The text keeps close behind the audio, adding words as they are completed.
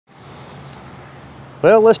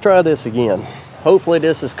Well, let's try this again. Hopefully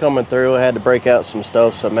this is coming through. I had to break out some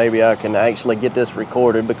stuff so maybe I can actually get this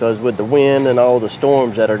recorded, because with the wind and all the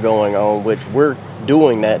storms that are going on, which we're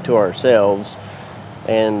doing that to ourselves,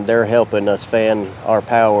 and they're helping us fan our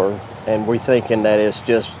power, and we're thinking that it's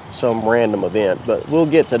just some random event, but we'll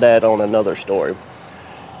get to that on another story.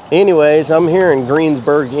 Anyways, I'm here in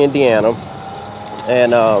Greensburg, Indiana,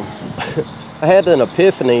 and I had an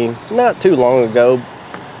epiphany not too long ago,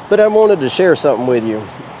 but I wanted to share something with you.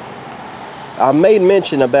 I made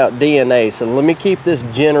mention about DNA, so let me keep this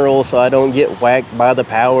general so I don't get whacked by the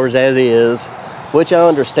powers as is, which I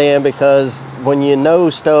understand, because when you know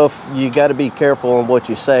stuff, you got to be careful on what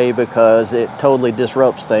you say, because it totally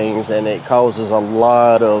disrupts things and it causes a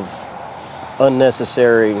lot of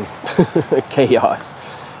unnecessary chaos.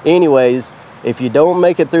 Anyways, if you don't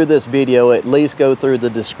make it through this video, at least go through the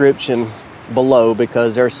description below,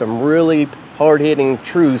 because there's some really hard-hitting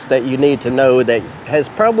truths that you need to know that has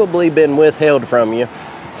probably been withheld from you.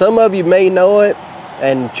 Some of you may know it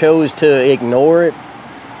and chose to ignore it,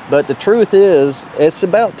 but the truth is, it's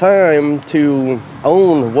about time to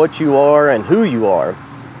own what you are and who you are.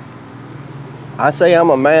 I say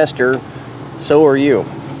I'm a master, so are you.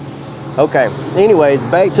 Okay, anyways,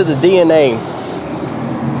 back to the DNA.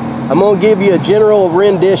 I'm going to give you a general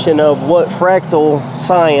rendition of what fractal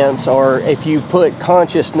science, or if you put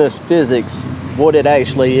consciousness physics, what it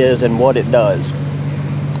actually is and what it does.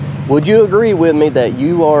 Would you agree with me that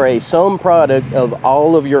you are a sum product of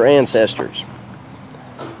all of your ancestors?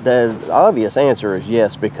 The obvious answer is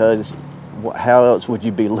yes, because how else would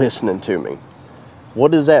you be listening to me?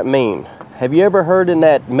 What does that mean? Have you ever heard in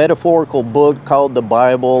that metaphorical book called the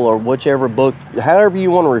Bible, or whichever book, however you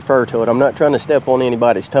want to refer to it? I'm not trying to step on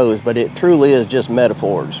anybody's toes, but it truly is just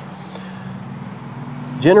metaphors.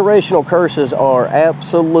 Generational curses are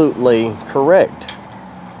absolutely correct.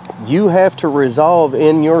 You have to resolve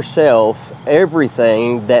in yourself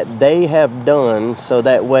everything that they have done, so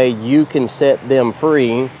that way you can set them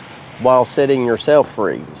free while setting yourself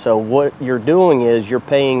free. So what you're doing is you're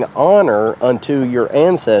paying honor unto your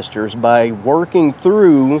ancestors by working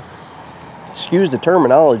through, excuse the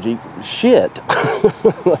terminology, shit.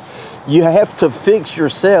 You have to fix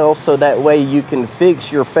yourself so that way you can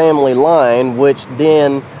fix your family line, which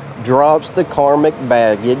then drops the karmic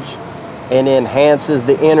baggage and enhances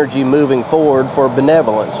the energy moving forward for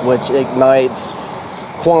benevolence, which ignites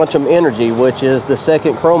quantum energy, which is the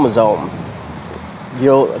second chromosome.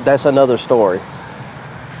 That's another story.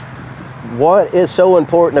 What is so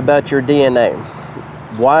important about your DNA?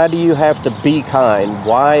 Why do you have to be kind?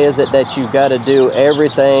 Why is it that you've got to do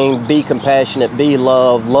everything, be compassionate, be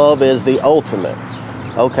love? Love is the ultimate.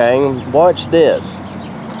 Okay, watch this.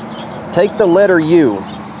 Take the letter U.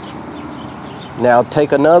 Now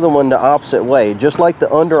take another one the opposite way, just like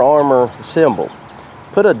the Under Armour symbol.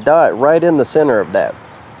 Put a dot right in the center of that.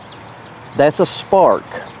 That's a spark,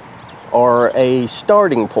 or a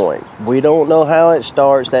starting point. We don't know how it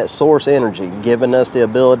starts, that source energy giving us the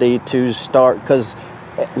ability to start, because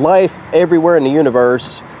life everywhere in the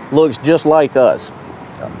universe looks just like us.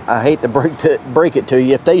 I hate to break it to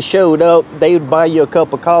you. If they showed up, they would buy you a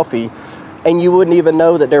cup of coffee and you wouldn't even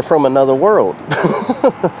know that they're from another world.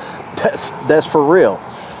 That's for real.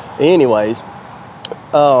 Anyways,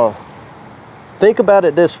 think about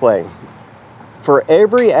it this way. For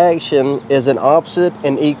every action is an opposite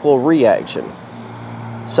and equal reaction.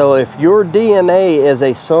 So if your DNA is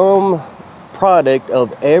a sum product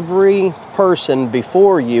of every person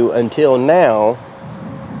before you until now,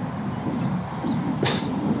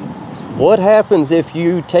 what happens if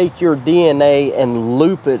you take your DNA and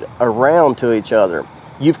loop it around to each other?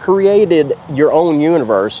 You've created your own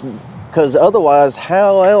universe, because otherwise,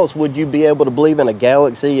 how else would you be able to believe in a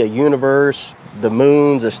galaxy, a universe, the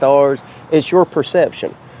moons, the stars? It's your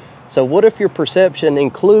perception. So what if your perception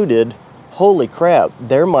included, holy crap,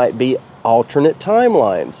 there might be alternate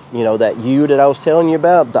timelines? You know, that you that I was telling you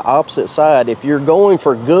about, the opposite side. If you're going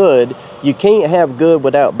for good, you can't have good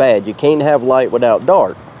without bad. You can't have light without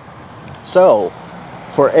dark. So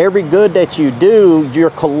for every good that you do,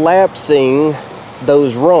 you're collapsing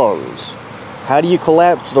those rungs. How do you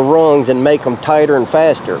collapse the rungs and make them tighter and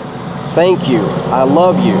faster? Thank you. I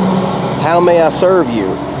love you. How may I serve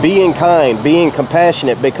you? Being kind, being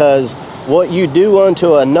compassionate, because what you do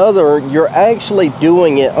unto another, you're actually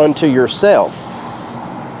doing it unto yourself.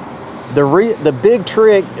 The big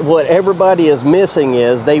trick, what everybody is missing,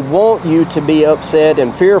 is they want you to be upset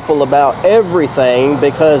and fearful about everything,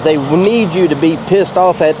 because they need you to be pissed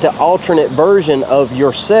off at the alternate version of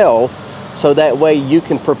yourself, so that way you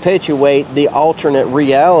can perpetuate the alternate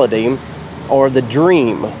reality or the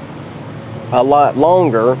dream a lot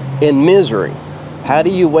longer in misery. How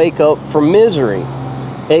do you wake up from misery?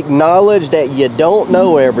 Acknowledge that you don't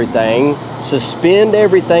know everything, suspend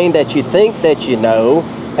everything that you think that you know,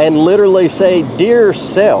 and literally say, dear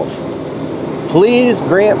self, please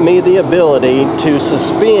grant me the ability to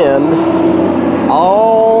suspend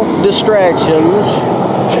all distractions.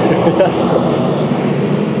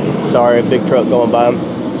 Sorry, a big truck going by.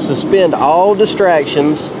 Suspend all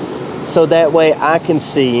distractions so that way I can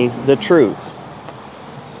see the truth.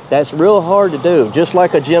 That's real hard to do. Just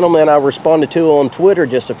like a gentleman I responded to on Twitter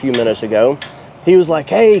just a few minutes ago. He was like,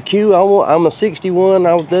 hey, Q, I'm a 61.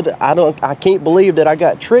 I can't believe that I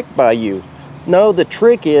got tricked by you. No, the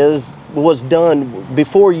trick was done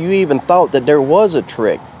before you even thought that there was a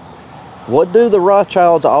trick. What do the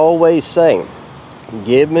Rothschilds always say?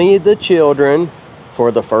 Give me the children for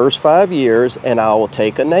the first 5 years and I will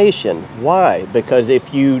take a nation. Why? Because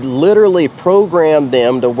if you literally program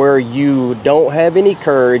them to where you don't have any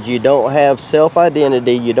courage, you don't have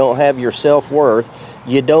self-identity, you don't have your self-worth,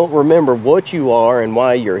 you don't remember what you are and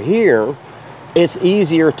why you're here, it's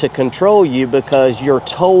easier to control you because you're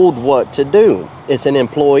told what to do. It's an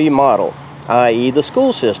employee model, i.e. the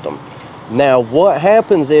school system. Now, what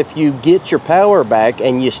happens if you get your power back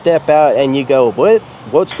and you step out and you go,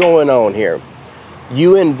 what's going on here?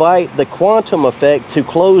 You invite the quantum effect to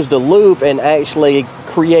close the loop and actually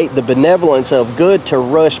create the benevolence of good to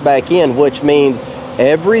rush back in, which means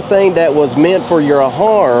everything that was meant for your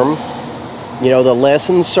harm, you know, the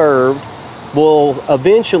lesson served, will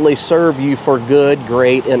eventually serve you for good,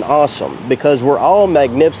 great, and awesome. Because we're all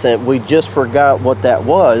magnificent, we just forgot what that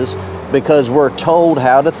was because we're told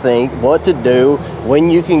how to think, what to do, when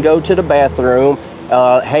you can go to the bathroom.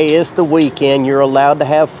 Hey, it's the weekend, you're allowed to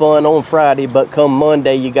have fun on Friday, but come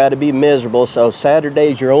Monday you got to be miserable, so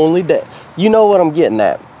Saturday's your only day. You know what I'm getting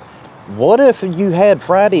at. What if you had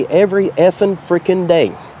Friday every effing freaking day?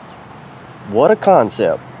 What a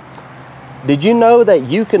concept. Did you know that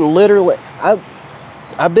you can literally,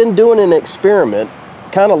 I've been doing an experiment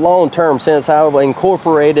kind of long term since I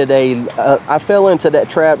incorporated I fell into that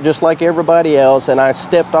trap just like everybody else, and I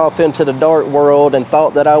stepped off into the dark world and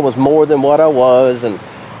thought that I was more than what I was, and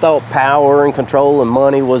thought power and control and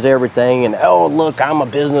money was everything, and oh look, I'm a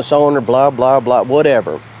business owner, blah blah blah,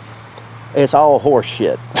 whatever. It's all horse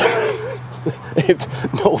shit.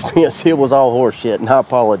 No offense, it was all horse shit, and I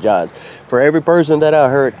apologize. For every person that I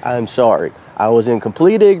hurt, I'm sorry. I was in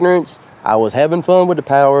complete ignorance. I was having fun with the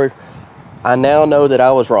power. I now know that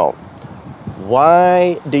I was wrong.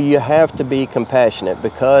 Why do you have to be compassionate?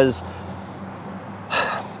 Because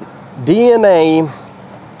DNA,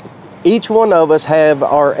 each one of us have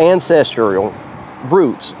our ancestral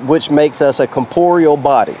roots, which makes us a corporeal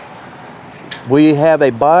body. We have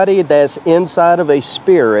a body that's inside of a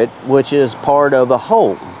spirit, which is part of a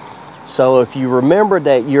whole. So if you remember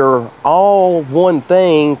that you're all one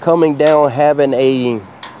thing coming down, having a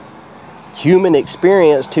human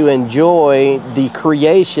experience to enjoy the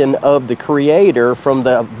creation of the creator from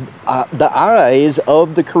the eyes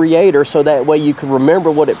of the creator, so that way you can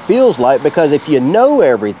remember what it feels like, because if you know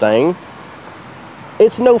everything,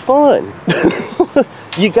 it's no fun.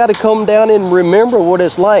 You got to come down and remember what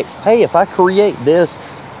it's like. Hey, if I create this,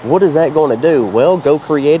 what is that going to do? Well, go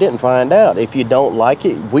create it and find out. If you don't like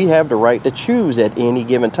it, we have the right to choose at any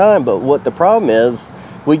given time. But what the problem is,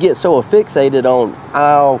 we get so fixated on,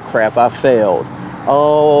 oh crap, I failed.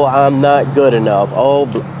 Oh, I'm not good enough. Oh,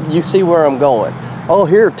 you see where I'm going. Oh,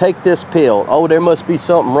 here, take this pill. Oh, there must be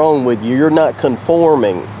something wrong with you. You're not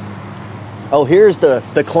conforming. Oh, here's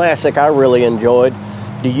the classic I really enjoyed.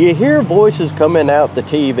 Do you hear voices coming out the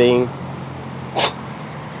TV?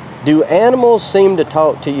 Do animals seem to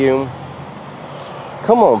talk to you?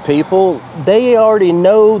 Come on, people. They already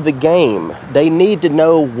know the game. They need to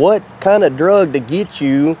know what kind of drug to get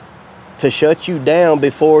you to shut you down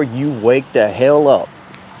before you wake the hell up.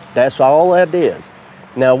 That's all that is.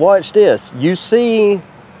 Now watch this. You see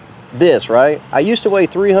this, right? I used to weigh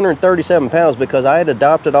 337 pounds because I had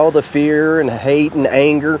adopted all the fear and hate and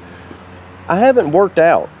anger. I haven't worked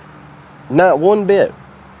out. Not one bit.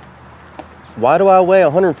 Why do I weigh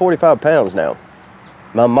 145 pounds now?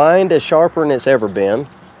 My mind is sharper than it's ever been.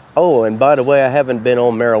 Oh, and by the way, I haven't been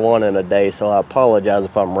on marijuana in a day, so I apologize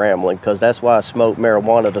if I'm rambling, because that's why I smoke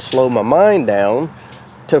marijuana, to slow my mind down,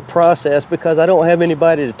 to process, because I don't have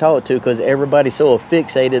anybody to talk to, because everybody's so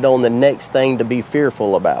fixated on the next thing to be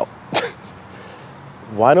fearful about.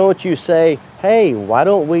 Why don't you say, hey, why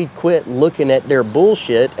don't we quit looking at their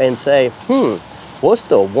bullshit and say, what's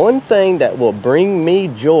the one thing that will bring me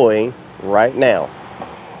joy right now?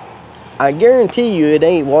 I guarantee you it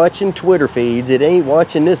ain't watching Twitter feeds. It ain't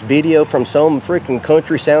watching this video from some freaking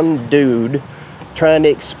country sounding dude trying to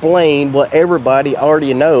explain what everybody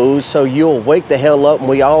already knows, so you'll wake the hell up and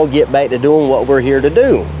we all get back to doing what we're here to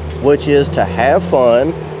do, which is to have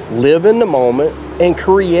fun, live in the moment, and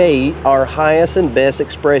create our highest and best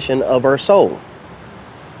expression of our soul.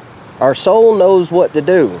 Our soul knows what to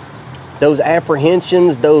do. Those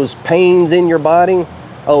apprehensions, those pains in your body.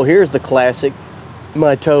 Oh, here's the classic,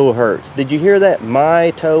 my toe hurts. Did you hear that?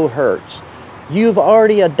 My toe hurts. You've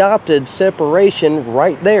already adopted separation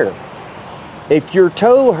right there. If your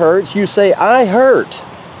toe hurts, you say, I hurt.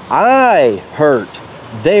 I hurt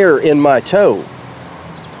there in my toe.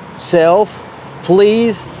 Self,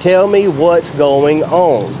 please tell me what's going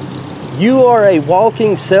on. You are a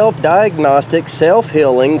walking self-diagnostic,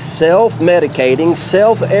 self-healing, self-medicating,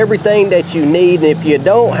 self-everything that you need. And if you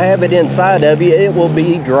don't have it inside of you, it will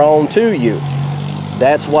be drawn to you.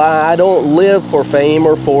 That's why I don't live for fame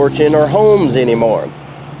or fortune or homes anymore.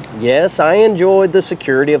 Yes, I enjoyed the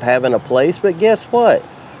security of having a place, but guess what?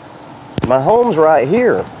 My home's right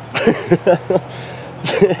here.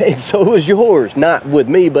 And so is yours. Not with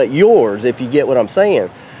me, but yours, if you get what I'm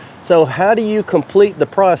saying. So how do you complete the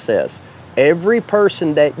process? Every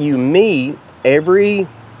person that you meet, every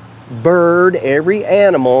bird, every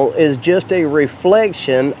animal is just a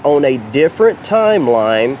reflection on a different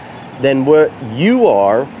timeline than what you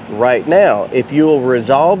are right now. If you will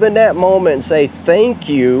resolve in that moment and say, thank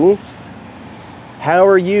you, how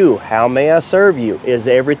are you? How may I serve you? Is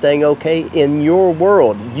everything okay in your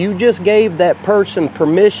world? You just gave that person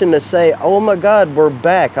permission to say, oh my God, we're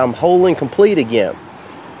back. I'm whole and complete again.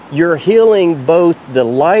 You're healing both the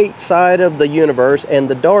light side of the universe and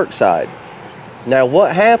the dark side. Now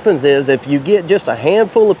what happens is, if you get just a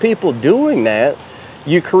handful of people doing that,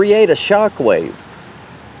 you create a shock wave.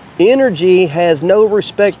 Energy has no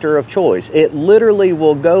respecter of choice. It literally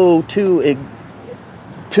will go to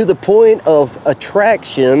the point of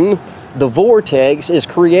attraction. The vortex is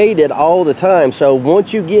created all the time. So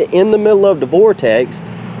once you get in the middle of the vortex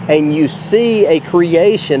and you see a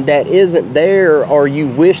creation that isn't there, or you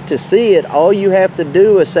wish to see it, all you have to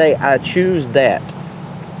do is say, I choose that.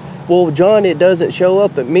 Well, John, it doesn't show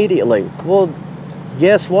up immediately. Well,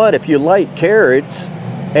 guess what? If you like carrots,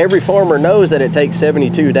 every farmer knows that it takes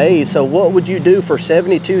 72 days. So what would you do for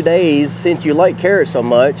 72 days since you like carrots so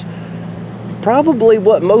much? Probably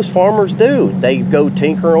what most farmers do. They go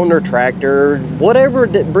tinker on their tractor, whatever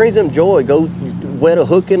that brings them joy. Go wet a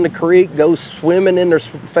hook in the creek, go swimming in their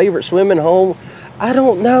favorite swimming hole. I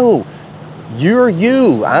don't know. You're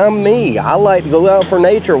you, I'm me. I like to go out for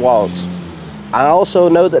nature walks. I also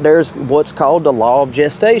know that there's what's called the law of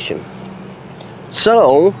gestation.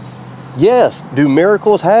 So, yes, do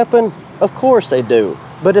miracles happen? Of course they do.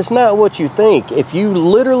 But it's not what you think. If you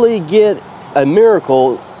literally get a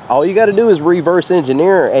miracle, all you got to do is reverse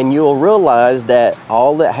engineer, and you'll realize that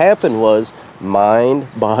all that happened was mind,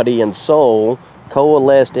 body, and soul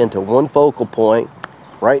coalesced into one focal point.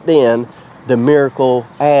 Right then, the miracle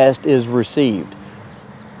asked is received.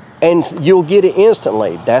 And you'll get it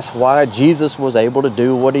instantly. That's why Jesus was able to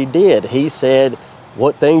do what he did. He said,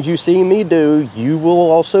 what things you see me do, you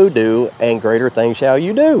will also do, and greater things shall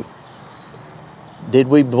you do. Did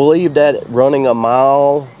we believe that running a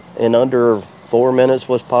mile in under 4 minutes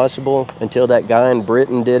was possible until that guy in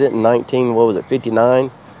Britain did it in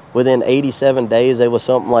 59? Within 87 days, there was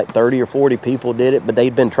something like 30 or 40 people did it, but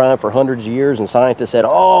they'd been trying for hundreds of years, and scientists said,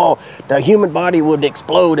 oh, the human body would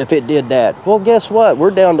explode if it did that. Well, guess what?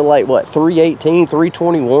 We're down to like, what, 318,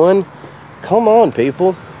 321? Come on,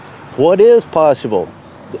 people. What is possible?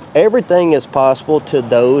 Everything is possible to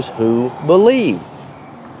those who believe.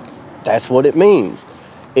 That's what it means.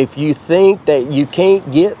 If you think that you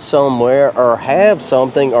can't get somewhere or have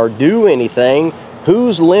something or do anything,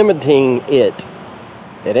 who's limiting it?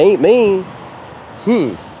 It ain't me.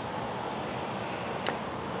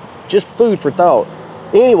 Just food for thought.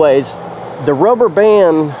 Anyways, the rubber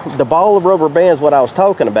band, the ball of rubber band is what I was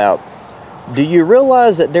talking about. Do you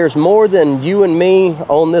realize that there's more than you and me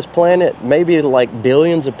on this planet? Maybe like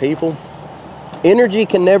billions of people. Energy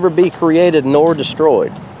can never be created nor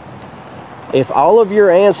destroyed. If all of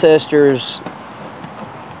your ancestors,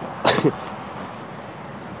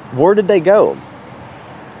 where did they go?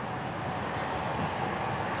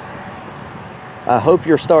 I hope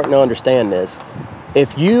you're starting to understand this.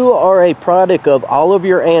 If you are a product of all of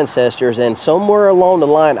your ancestors, and somewhere along the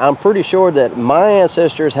line, I'm pretty sure that my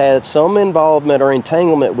ancestors had some involvement or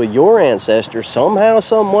entanglement with your ancestors somehow,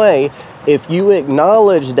 some way, if you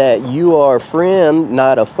acknowledge that you are a friend,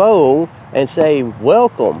 not a foe, and say,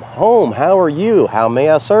 welcome home, how are you? How may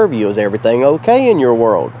I serve you? Is everything okay in your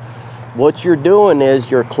world? What you're doing is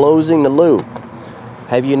you're closing the loop.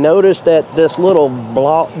 Have you noticed that this little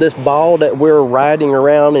ball that we're riding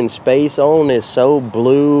around in space on is so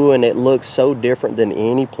blue and it looks so different than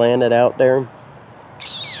any planet out there?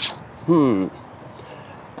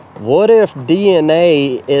 What if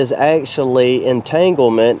DNA is actually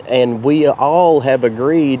entanglement and we all have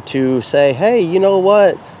agreed to say, hey, you know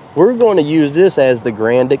what? We're going to use this as the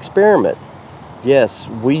grand experiment. Yes,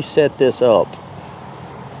 we set this up.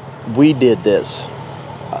 We did this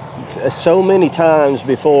so many times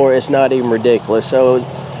before, it's not even ridiculous. So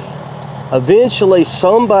eventually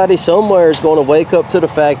somebody somewhere is going to wake up to the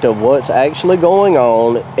fact of what's actually going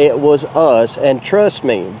on. It was us. And trust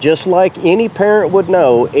me, just like any parent would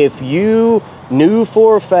know, if you knew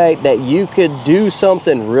for a fact that you could do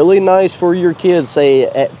something really nice for your kids, say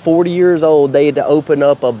at 40 years old, they had to open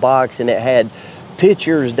up a box and it had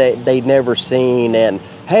pictures that they'd never seen, and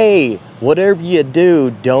hey, whatever you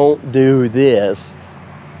do, don't do this.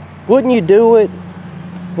 Wouldn't you do it?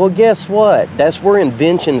 Well, guess what? That's where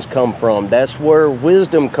inventions come from. That's where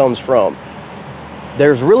wisdom comes from.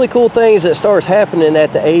 There's really cool things that starts happening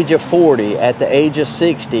at the age of 40, at the age of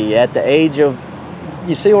 60, at the age of,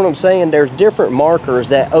 you see what I'm saying? There's different markers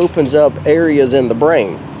that opens up areas in the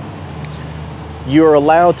brain. You're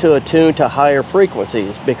allowed to attune to higher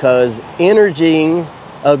frequencies because energy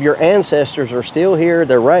of your ancestors are still here.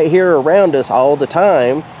 They're right here around us all the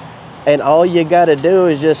time. And all you got to do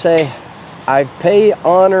is just say, I pay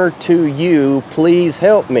honor to you, please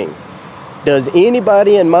help me. Does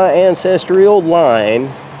anybody in my ancestral line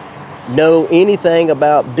know anything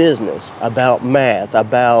about business, about math,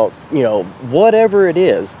 about, you know, whatever it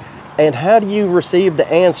is? And how do you receive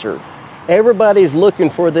the answer? Everybody's looking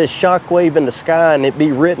for this shockwave in the sky and it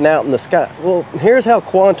be written out in the sky. Well, here's how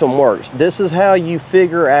quantum works. This is how you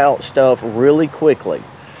figure out stuff really quickly.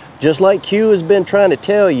 Just like Q has been trying to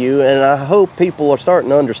tell you, and I hope people are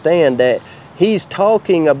starting to understand that he's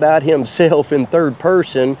talking about himself in third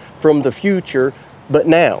person from the future, but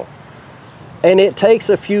now. And it takes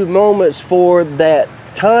a few moments for that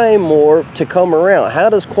time warp to come around.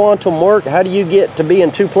 How does quantum work? How do you get to be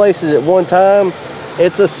in two places at one time?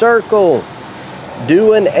 It's a circle.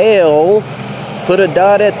 Do an L, put a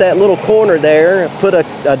dot at that little corner there, put a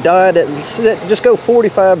dot at, just go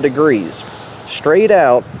 45 degrees, straight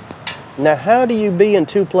out. Now, how do you be in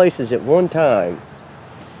two places at one time?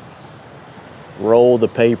 Roll the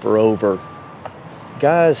paper over.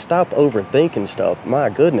 Guys, stop overthinking stuff. My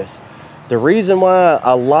goodness. The reason why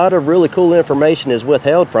a lot of really cool information is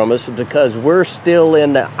withheld from us is because we're still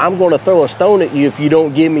in the, I'm going to throw a stone at you if you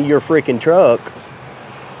don't give me your freaking truck.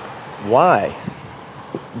 Why?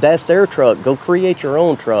 That's their truck. Go create your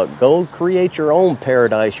own truck. Go create your own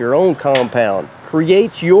paradise, your own compound.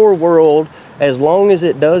 Create your world. As long as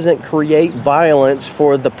it doesn't create violence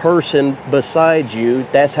for the person beside you,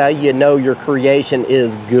 that's how you know your creation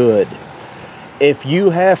is good. If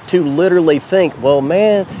you have to literally think, well,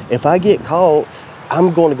 man, if I get caught,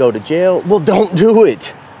 I'm going to go to jail. Well, don't do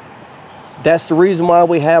it. That's the reason why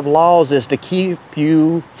we have laws, is to keep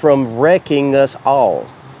you from wrecking us all.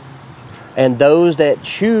 And those that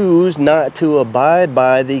choose not to abide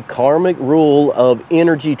by the karmic rule of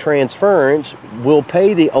energy transference will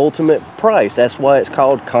pay the ultimate price. That's why it's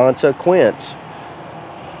called consequence.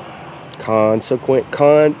 Consequent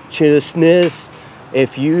consciousness.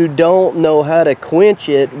 If you don't know how to quench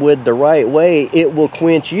it with the right way, it will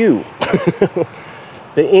quench you.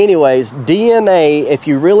 But anyways, DNA, if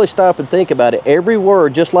you really stop and think about it, every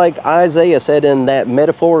word, just like Isaiah said in that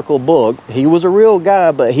metaphorical book, he was a real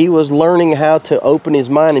guy, but he was learning how to open his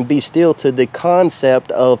mind and be still to the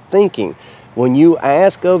concept of thinking. When you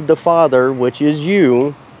ask of the Father, which is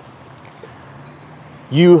you,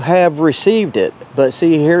 you have received it. But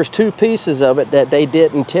see, here's two pieces of it that they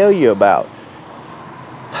didn't tell you about.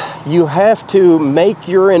 You have to make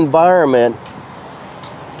your environment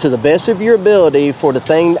to the best of your ability for the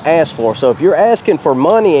thing to ask for. So if you're asking for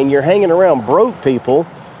money and you're hanging around broke people,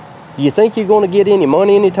 do you think you're going to get any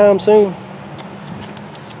money anytime soon?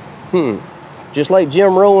 Just like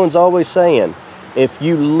Jim Rowan's always saying, if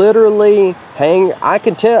you literally hang, I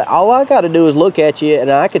can tell, all I got to do is look at you and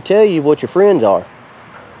I can tell you what your friends are.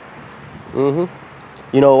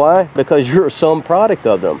 You know why? Because you're some product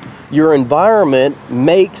of them. Your environment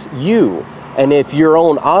makes you. And if you're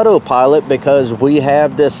on autopilot, because we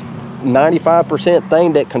have this 95%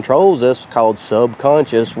 thing that controls us called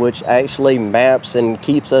subconscious, which actually maps and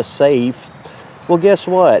keeps us safe, well, guess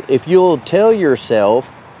what? If you'll tell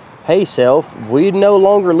yourself, hey self, we no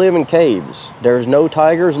longer live in caves. There's no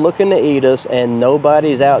tigers looking to eat us and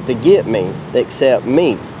nobody's out to get me except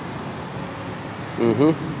me.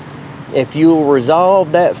 If you'll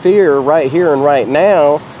resolve that fear right here and right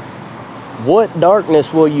now, What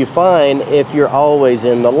darkness will you find if you're always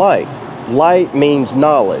in the light? Light means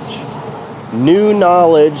knowledge. New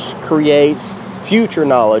knowledge creates future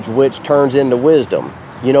knowledge, which turns into wisdom.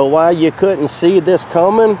 You know why you couldn't see this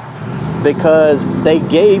coming? Because they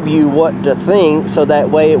gave you what to think, so that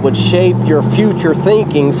way it would shape your future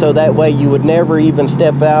thinking, so that way you would never even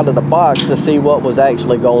step out of the box to see what was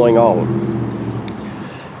actually going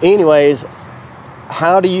on. Anyways,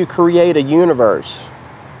 how do you create a universe?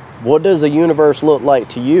 What does a universe look like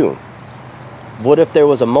to you? What if there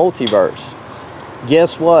was a multiverse?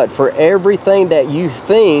 Guess what? For everything that you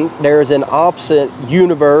think, there's an opposite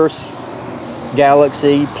universe,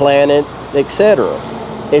 galaxy, planet, etc.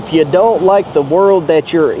 If you don't like the world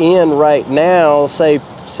that you're in right now, say,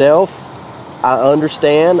 self, I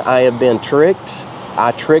understand, I have been tricked.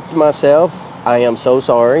 I tricked myself. I am so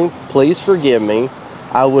sorry. Please forgive me.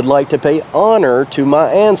 I would like to pay honor to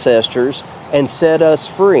my ancestors and set us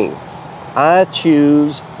free. I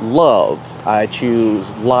choose love. I choose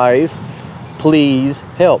life. Please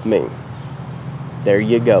help me. There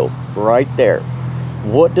you go, right there.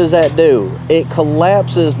 What does that do? It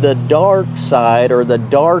collapses the dark side, or the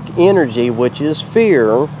dark energy, which is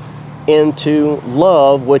fear, into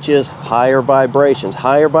love, which is higher vibrations.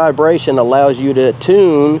 Higher vibration allows you to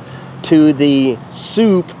attune to the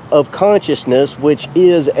soup of consciousness, which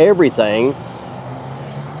is everything.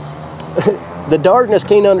 The darkness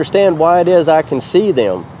can't understand why it is I can see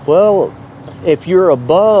them. Well, if you're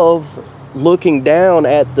above, looking down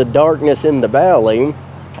at the darkness in the valley,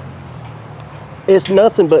 it's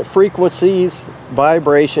nothing but frequencies,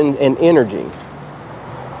 vibration, and energy.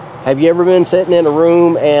 Have you ever been sitting in a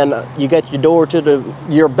room and you got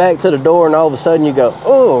your back to the door, and all of a sudden you go,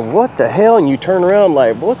 oh, what the hell? And you turn around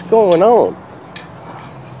like, what's going on?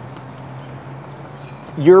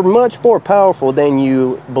 You're much more powerful than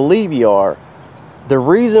you believe you are. The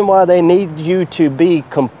reason why they need you to be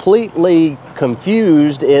completely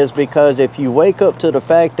confused is because if you wake up to the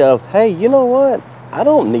fact of, hey, you know what? I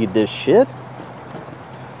don't need this shit.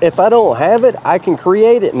 If I don't have it, I can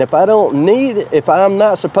create it. And if I don't need it, if I'm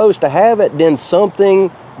not supposed to have it, then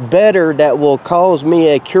something better that will cause me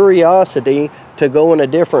a curiosity to go in a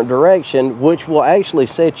different direction, which will actually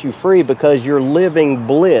set you free, because you're living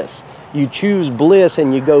bliss. You choose bliss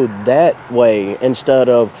and you go that way instead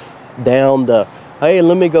of down the, hey,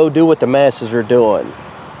 let me go do what the masses are doing.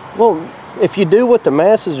 Well, if you do what the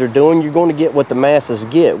masses are doing, you're going to get what the masses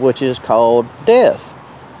get, which is called death.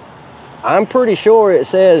 I'm pretty sure it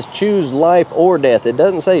says choose life or death. It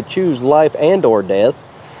doesn't say choose life and or death.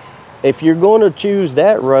 If you're going to choose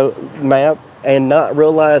that map and not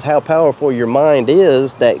realize how powerful your mind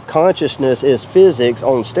is, that consciousness is physics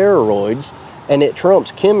on steroids, and it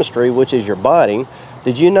trumps chemistry, which is your body.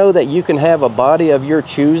 Did you know that you can have a body of your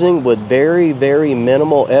choosing with very, very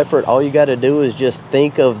minimal effort? All you got to do is just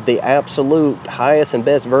think of the absolute highest and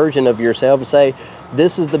best version of yourself and say,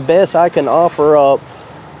 this is the best I can offer up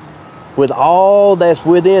with all that's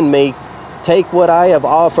within me. Take what I have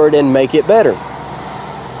offered and make it better.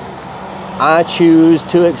 I choose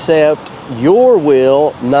to accept your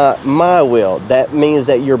will, not my will. That means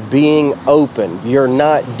that you're being open. You're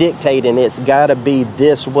not dictating it's got to be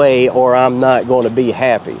this way or I'm not going to be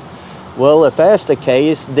happy. Well, if that's the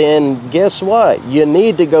case, then guess what? You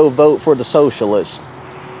need to go vote for the socialists,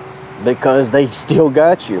 because they still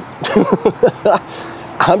got you.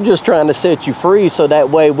 I'm just trying to set you free so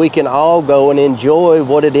that way we can all go and enjoy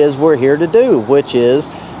what it is we're here to do, which is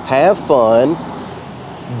have fun,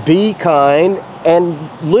 be kind, and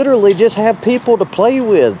literally just have people to play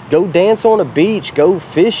with. Go dance on a beach, go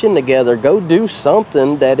fishing together, go do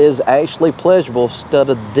something that is actually pleasurable instead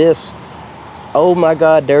of this, oh my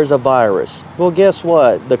God, there's a virus. Well, guess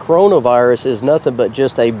what? The coronavirus is nothing but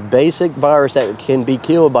just a basic virus that can be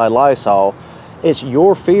killed by Lysol. It's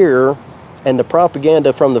your fear and the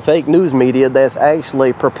propaganda from the fake news media that's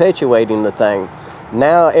actually perpetuating the thing.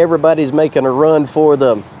 Now everybody's making a run for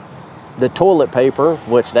the toilet paper,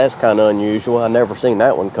 which that's kind of unusual. I never seen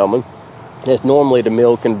that one coming. It's normally the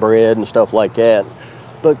milk and bread and stuff like that.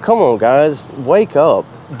 But come on, guys, wake up.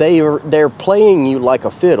 They're playing you like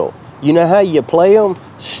a fiddle. You know how you play them?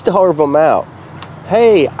 Starve them out.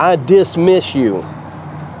 Hey, I dismiss you.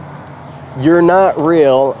 You're not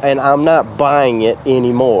real, and I'm not buying it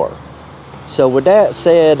anymore. So with that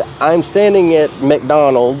said, I'm standing at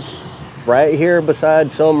McDonald's right here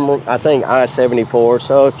beside some, I think, I-74.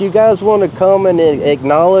 So if you guys want to come and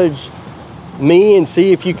acknowledge me and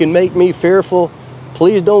see if you can make me fearful,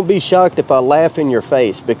 please don't be shocked if I laugh in your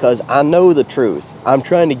face, because I know the truth. I'm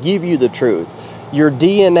trying to give you the truth. Your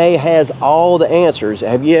DNA has all the answers.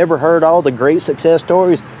 Have you ever heard all the great success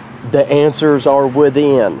stories? The answers are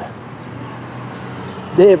within.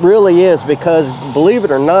 It really is, because believe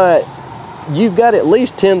it or not, you've got at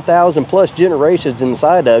least 10,000 plus generations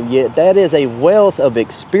inside of you. That is a wealth of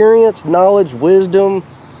experience, knowledge, wisdom,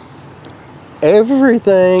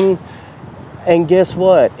 everything. And guess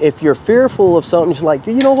what? If you're fearful of something, you're like,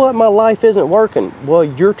 you know what, my life isn't working. Well,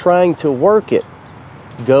 you're trying to work it.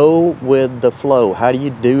 Go with the flow. How do you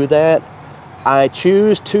do that? I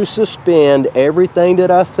choose to suspend everything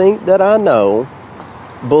that I think that I know,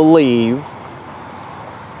 believe.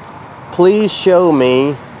 Please show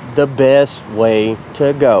me the best way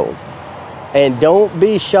to go. And don't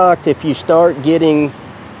be shocked if you start getting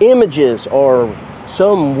images or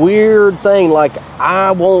some weird thing like,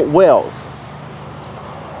 I want wealth.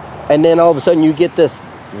 And then all of a sudden you get this,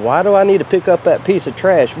 why do I need to pick up that piece of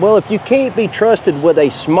trash? Well, if you can't be trusted with a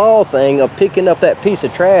small thing of picking up that piece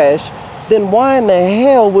of trash, then why in the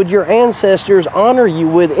hell would your ancestors honor you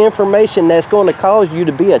with information that's going to cause you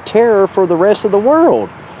to be a terror for the rest of the world?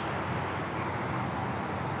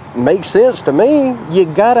 Makes sense to me. You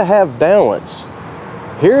gotta have balance.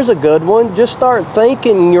 Here's a good one. Just start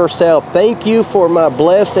thanking yourself. Thank you for my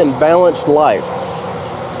blessed and balanced life.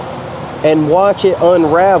 And watch it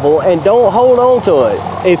unravel, and don't hold on to it.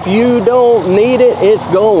 If you don't need it, it's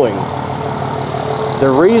going. The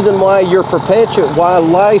reason why why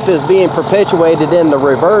life is being perpetuated in the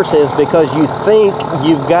reverse is because you think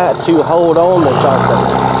you've got to hold on to something.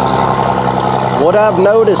 What I've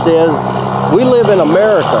noticed is we live in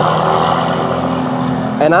America,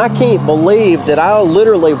 and I can't believe that I'll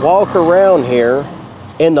literally walk around here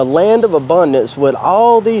in the land of abundance with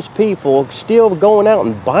all these people still going out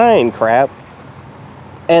and buying crap,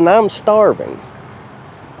 and I'm starving.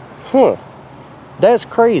 That's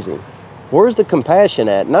crazy. Where's the compassion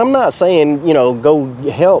at? And I'm not saying, you know, go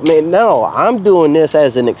help me. No, I'm doing this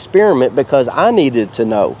as an experiment because I needed to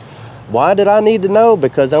know. Why did I need to know?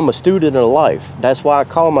 Because I'm a student of life. That's why I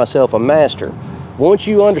call myself a master. Once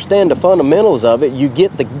you understand the fundamentals of it, you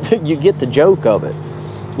get the joke of it.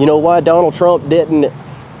 You know why Donald Trump didn't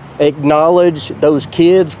acknowledge those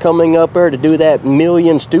kids coming up there to do that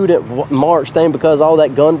million student march thing because of all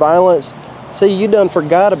that gun violence? See, you done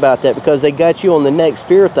forgot about that because they got you on the next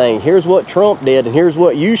fear thing. Here's what Trump did, and here's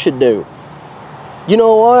what you should do. You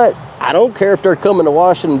know what? I don't care if they're coming to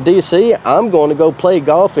Washington, D.C. I'm going to go play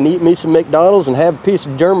golf and eat me some McDonald's and have a piece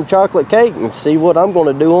of German chocolate cake and see what I'm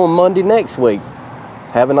going to do on Monday next week.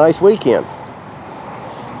 Have a nice weekend.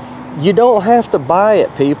 You don't have to buy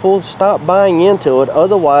it, people. Stop buying into it.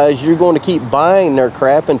 Otherwise, you're going to keep buying their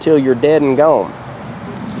crap until you're dead and gone.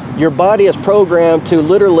 Your body is programmed to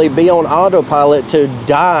literally be on autopilot to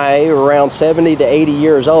die around 70 to 80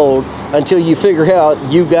 years old until you figure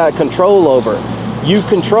out you got control over it. You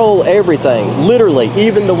control everything, literally,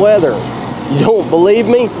 even the weather. You don't believe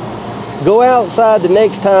me? Go outside the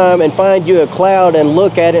next time and find you a cloud and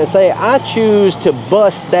look at it and say, I choose to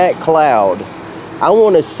bust that cloud. I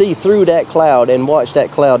want to see through that cloud and watch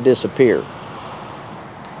that cloud disappear.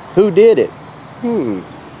 Who did it?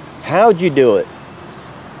 How'd you do it?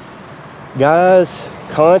 Guys,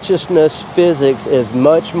 consciousness physics is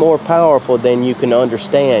much more powerful than you can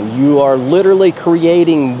understand. You are literally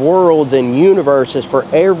creating worlds and universes for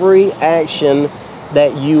every action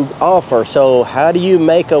that you offer. So how do you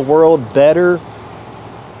make a world better?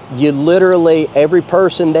 You literally, every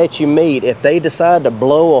person that you meet, if they decide to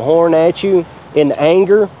blow a horn at you in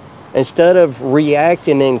anger, instead of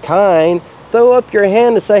reacting in kind, throw up your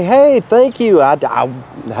hand and say, hey, thank you, I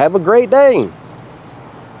have a great day.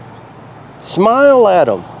 Smile at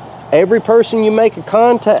them. Every person you make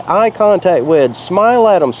eye contact with, smile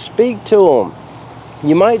at them, speak to them.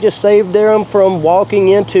 You might just save them from walking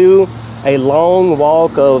into a long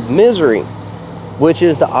walk of misery, which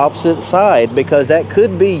is the opposite side, because that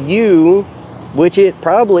could be you, which it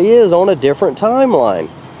probably is on a different timeline.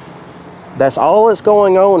 That's all that's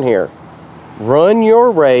going on here. Run your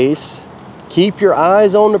race. Keep your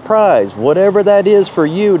eyes on the prize. Whatever that is for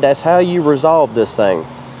you, that's how you resolve this thing.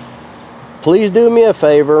 Please do me a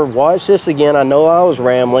favor, watch this again. I know I was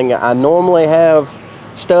rambling. I normally have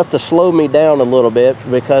stuff to slow me down a little bit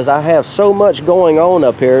because I have so much going on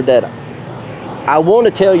up here that I want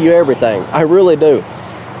to tell you everything. I really do.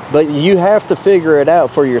 But you have to figure it out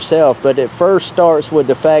for yourself. But it first starts with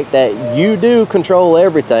the fact that you do control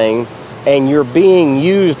everything, and you're being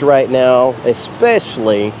used right now,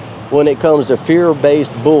 especially when it comes to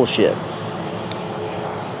fear-based bullshit.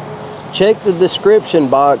 Check the description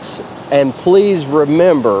box. And please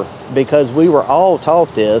remember, because we were all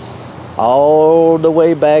taught this all the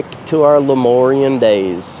way back to our Lemurian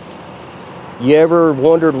days. You ever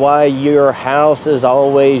wondered why your house is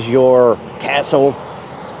always your castle?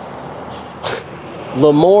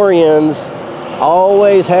 Lemurians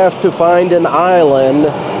always have to find an island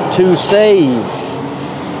to save,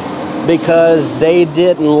 because they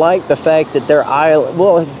didn't like the fact that their island,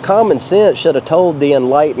 well, common sense should have told the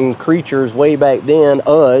enlightened creatures way back then,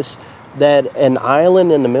 us, that an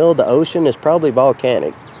island in the middle of the ocean is probably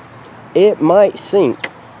volcanic. It might sink.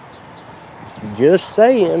 Just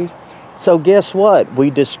saying. So guess what? We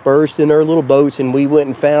dispersed in our little boats and we went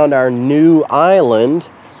and found our new island,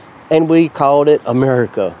 and we called it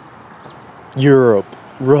America, Europe,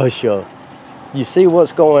 Russia. You see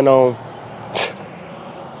what's going on?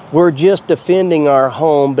 We're just defending our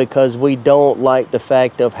home because we don't like the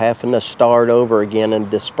fact of having to start over again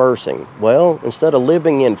and dispersing. Well, instead of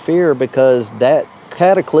living in fear because that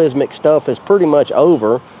cataclysmic stuff is pretty much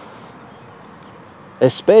over,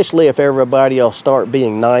 especially if everybody will start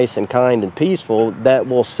being nice and kind and peaceful, that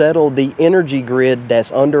will settle the energy grid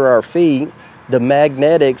that's under our feet. The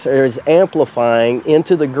magnetics is amplifying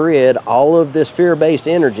into the grid all of this fear-based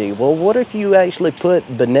energy. Well, what if you actually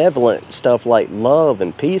put benevolent stuff like love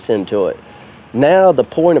and peace into it? Now the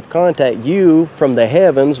point of contact, you from the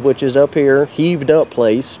heavens, which is up here, heaved up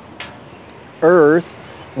place, earth,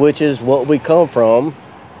 which is what we come from,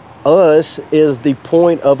 us is the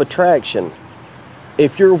point of attraction.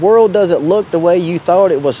 If your world doesn't look the way you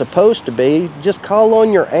thought it was supposed to be, just call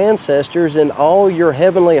on your ancestors and all your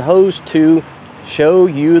heavenly hosts to show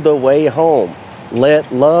you the way home.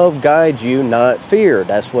 Let love guide you, not fear.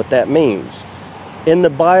 That's what that means. In the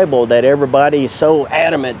Bible, that everybody's so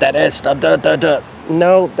adamant that it's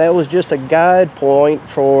no, that was just a guide point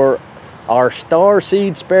for our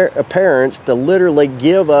starseed parents to literally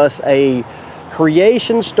give us a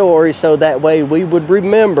creation story, so that way we would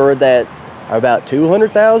remember that about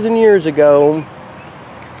 200,000 years ago,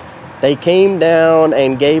 they came down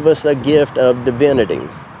and gave us a gift of divinity.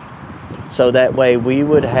 So that way we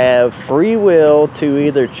would have free will to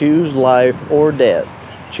either choose life or death,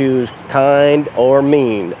 choose kind or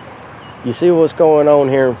mean. You see what's going on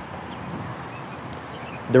here?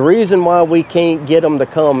 The reason why we can't get them to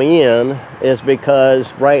come in is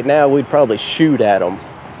because right now we'd probably shoot at them,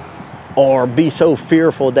 or be so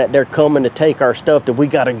fearful that they're coming to take our stuff that we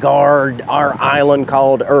got to guard our island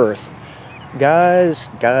called Earth. Guys,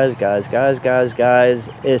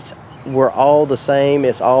 we're all the same.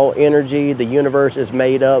 It's all energy. The universe is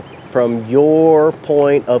made up from your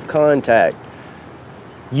point of contact.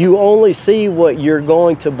 You only see what you're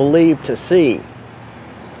going to believe to see.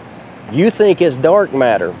 You think it's dark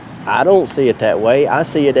matter. I don't see it that way. I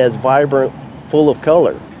see it as vibrant, full of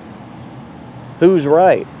color. Who's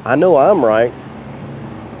right? I know I'm right,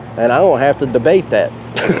 and I don't have to debate that.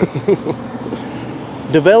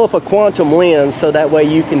 Develop a quantum lens so that way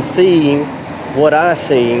you can see what I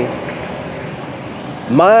see.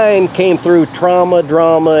 Mine came through trauma,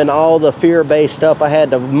 drama, and all the fear-based stuff I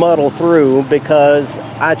had to muddle through because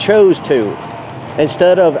I chose to.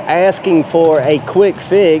 Instead of asking for a quick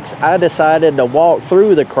fix, I decided to walk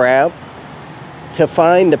through the crap to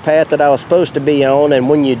find the path that I was supposed to be on, and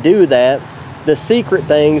when you do that, the secret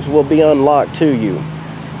things will be unlocked to you.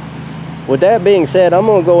 With that being said, I'm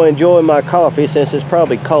going to go enjoy my coffee since it's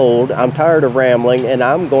probably cold. I'm tired of rambling, and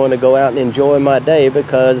I'm going to go out and enjoy my day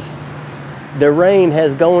because the rain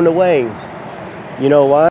has gone away. You know why?